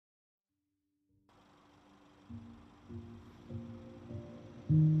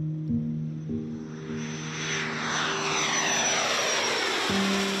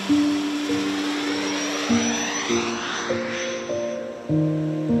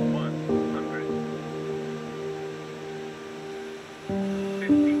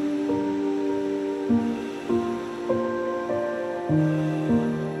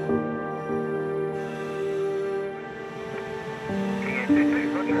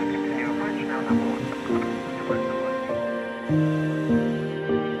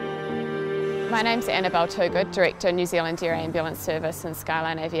My name's Annabelle Toogood, Director, New Zealand Air Ambulance Service and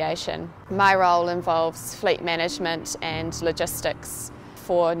Skyline Aviation. My role involves fleet management and logistics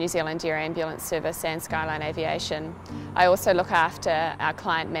for New Zealand Air Ambulance Service and Skyline Aviation. I also look after our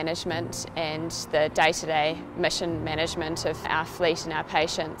client management and the day-to-day mission management of our fleet and our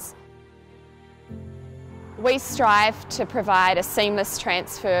patients. We strive to provide a seamless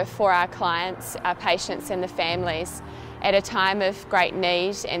transfer for our clients, our patients and the families at a time of great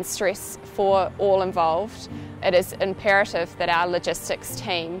need and stress for all involved. It is imperative that our logistics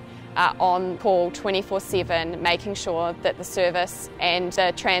team are on call 24/7, making sure that the service and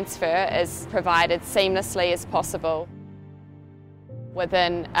the transfer is provided seamlessly as possible.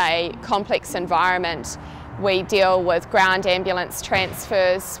 Within a complex environment, we deal with ground ambulance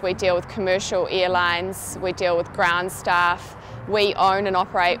transfers, we deal with commercial airlines, we deal with ground staff. We own and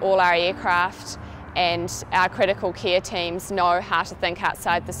operate all our aircraft, and our critical care teams know how to think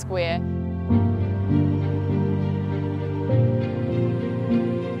outside the square.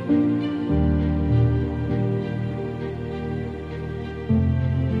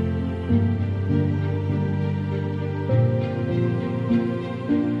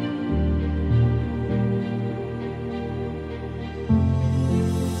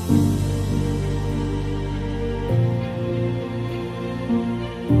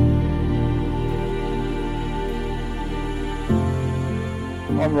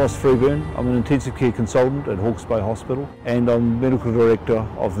 I'm Ross Freeburn. I'm an intensive care consultant at Hawke's Bay Hospital and I'm Medical Director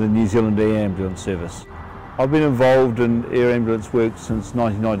of the New Zealand Air Ambulance Service. I've been involved in air ambulance work since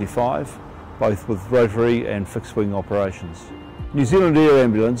 1995, both with rotary and fixed wing operations. New Zealand Air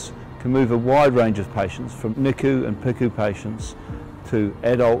Ambulance can move a wide range of patients, from NICU and PICU patients to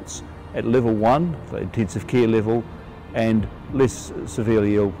adults at level 1, the intensive care level, and less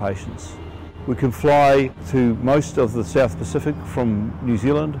severely ill patients. We can fly to most of the South Pacific from New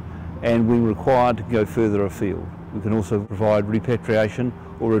Zealand, and when required to go further afield. We can also provide repatriation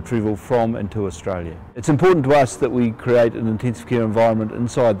or retrieval from and to Australia. It's important to us that we create an intensive care environment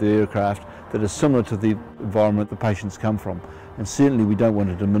inside the aircraft that is similar to the environment the patients come from, and certainly we don't want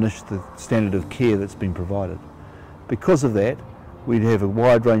to diminish the standard of care that's been provided. Because of that, we have a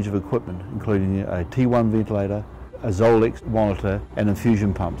wide range of equipment, including a T1 ventilator, a Zolex monitor and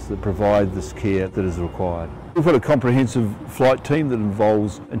infusion pumps that provide this care that is required. We've got a comprehensive flight team that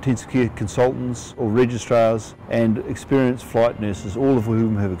involves intensive care consultants or registrars and experienced flight nurses, all of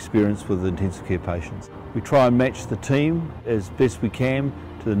whom have experience with intensive care patients. We try and match the team as best we can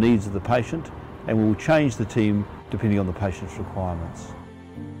to the needs of the patient, and we will change the team depending on the patient's requirements.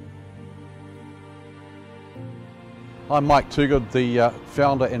 I'm Mike Toogood, the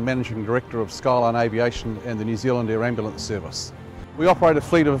founder and managing director of Skyline Aviation and the New Zealand Air Ambulance Service. We operate a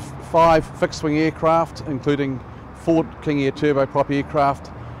fleet of 5 fixed-wing aircraft, including 4 King Air turboprop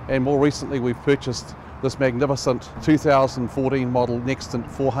aircraft, and more recently we've purchased this magnificent 2014 model Nextant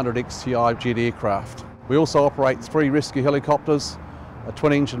 400 XTI jet aircraft. We also operate 3 rescue helicopters, a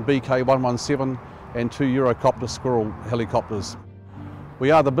twin-engine BK-117 and 2 Eurocopter Squirrel helicopters. We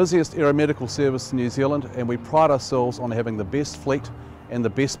are the busiest aeromedical service in New Zealand, and we pride ourselves on having the best fleet and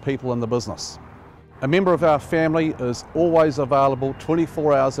the best people in the business. A member of our family is always available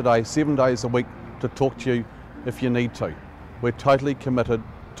 24 hours a day, 7 days a week to talk to you if you need to. We're totally committed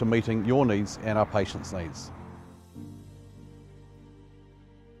to meeting your needs and our patients' needs.